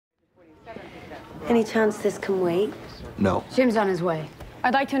Any chance this can wait? No. Jim's on his way.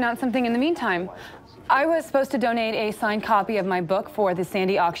 I'd like to announce something in the meantime. I was supposed to donate a signed copy of my book for the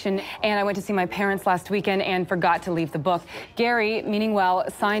Sandy auction, and I went to see my parents last weekend and forgot to leave the book. Gary, meaning well,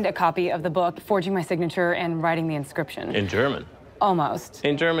 signed a copy of the book, forging my signature and writing the inscription. In German? Almost.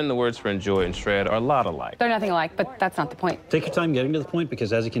 In German, the words for enjoy and shred are a lot alike. They're nothing alike, but that's not the point. Take your time getting to the point,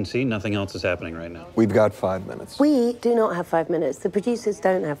 because as you can see, nothing else is happening right now. We've got 5 minutes. We do not have 5 minutes. The producers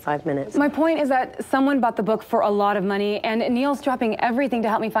don't have 5 minutes. My point is that someone bought the book for a lot of money, and Neil's dropping everything to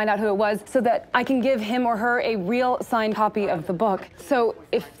help me find out who it was so that I can give him or her a real signed copy of the book. So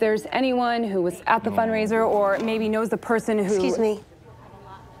if there's anyone who was at the fundraiser or maybe knows the person who... Excuse me.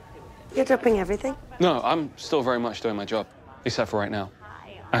 You're dropping everything? No, I'm still very much doing my job, except for right now.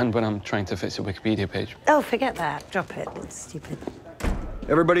 And when I'm trying to fix a Wikipedia page. Oh, forget that. Drop it. It's stupid.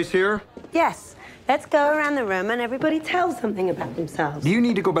 Everybody's here? Yes. Let's go around the room and everybody tell something about themselves. Do you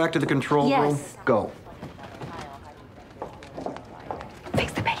need to go back to the control room? Yes. Go.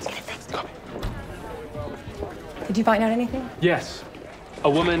 Fix the page. Get it fixed. Did you find out anything? Yes. A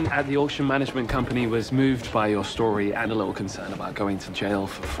woman at the auction management company was moved by your story and a little concerned about going to jail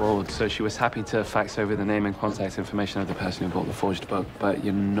for fraud, so she was happy to fax over the name and contact information of the person who bought the forged book, but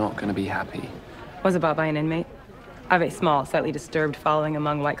you're not going to be happy. Was it bought by an inmate? I have a small, slightly disturbed following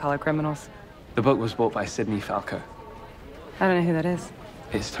among white-collar criminals. The book was bought by Sidney Falco. I don't know who that is.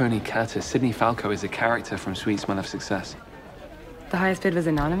 It's Tony Curtis. Sidney Falco is a character from Sweet Smell of Success. The highest bid was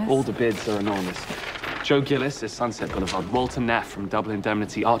anonymous? All the bids are anonymous. Joe Gillis is Sunset Boulevard, Walter Neff from Double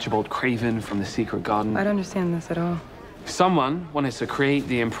Indemnity, Archibald Craven from The Secret Garden. I don't understand this at all. Someone wanted to create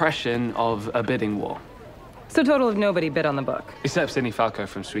the impression of a bidding war. So total of nobody bid on the book? Except Sidney Falco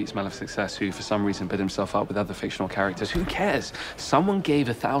from Sweet Smell of Success, who for some reason bid himself up with other fictional characters. Who cares? Someone gave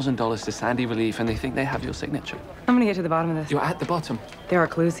 $1,000 to Sandy Relief and they think they have your signature. I'm gonna get to the bottom of this. You're at the bottom. There are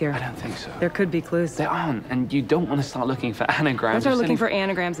clues here. I don't think so. There could be clues. There aren't, and you don't want to start looking for anagrams. Let's start looking for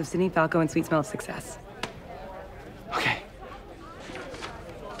anagrams of Sidney Falco and Sweet Smell of Success. Okay.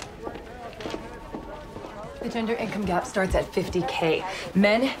 The gender income gap starts at 50K.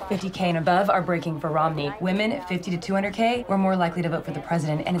 Men 50K and above are breaking for Romney. Women 50 to 200K were more likely to vote for the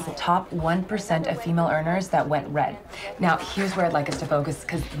president, and it's the top 1% of female earners that went red. Now, here's where I'd like us to focus,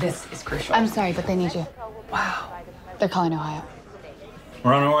 because this is crucial. I'm sorry, but they need you. Wow. They're calling Ohio.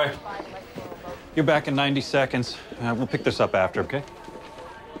 We're on our way. You're back in 90 seconds. We'll pick this up after, okay?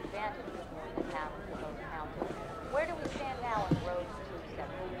 Where do we stand now on Road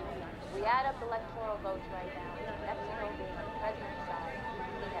 270? We add up electoral votes right now. Mexico being on the president's side,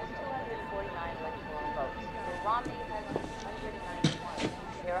 he has 249 electoral votes. So Romney has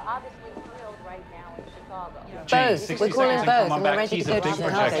 191. They're obviously thrilled right now in Chicago. Both. We're calling both, and we're ready to go to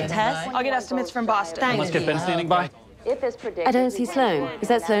Chicago. Tess? I'll get estimates from Boston. Let's get Ben standing by. If as predicted, I don't see Sloan. Is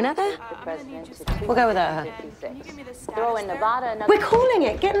that Sloan out there? the president to We'll go without her. 256. Throw in Nevada another. We're calling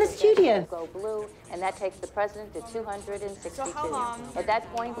it. Get in the studio. Go blue, and that takes the president to 262. At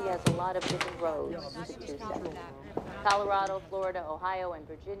that point, he has a lot of different roads to 270. Colorado, Florida, Ohio, and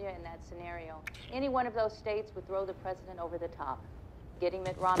Virginia in that scenario. Any one of those states would throw the president over the top. Getting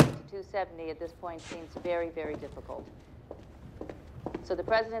Mitt Romney to 270 at this point seems very, very difficult. So the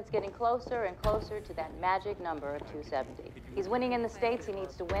president's getting closer and closer to that magic number of 270. He's winning in the states he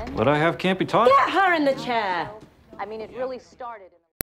needs to win. What I have can't be taught. Get her in the chair. I mean, it really started in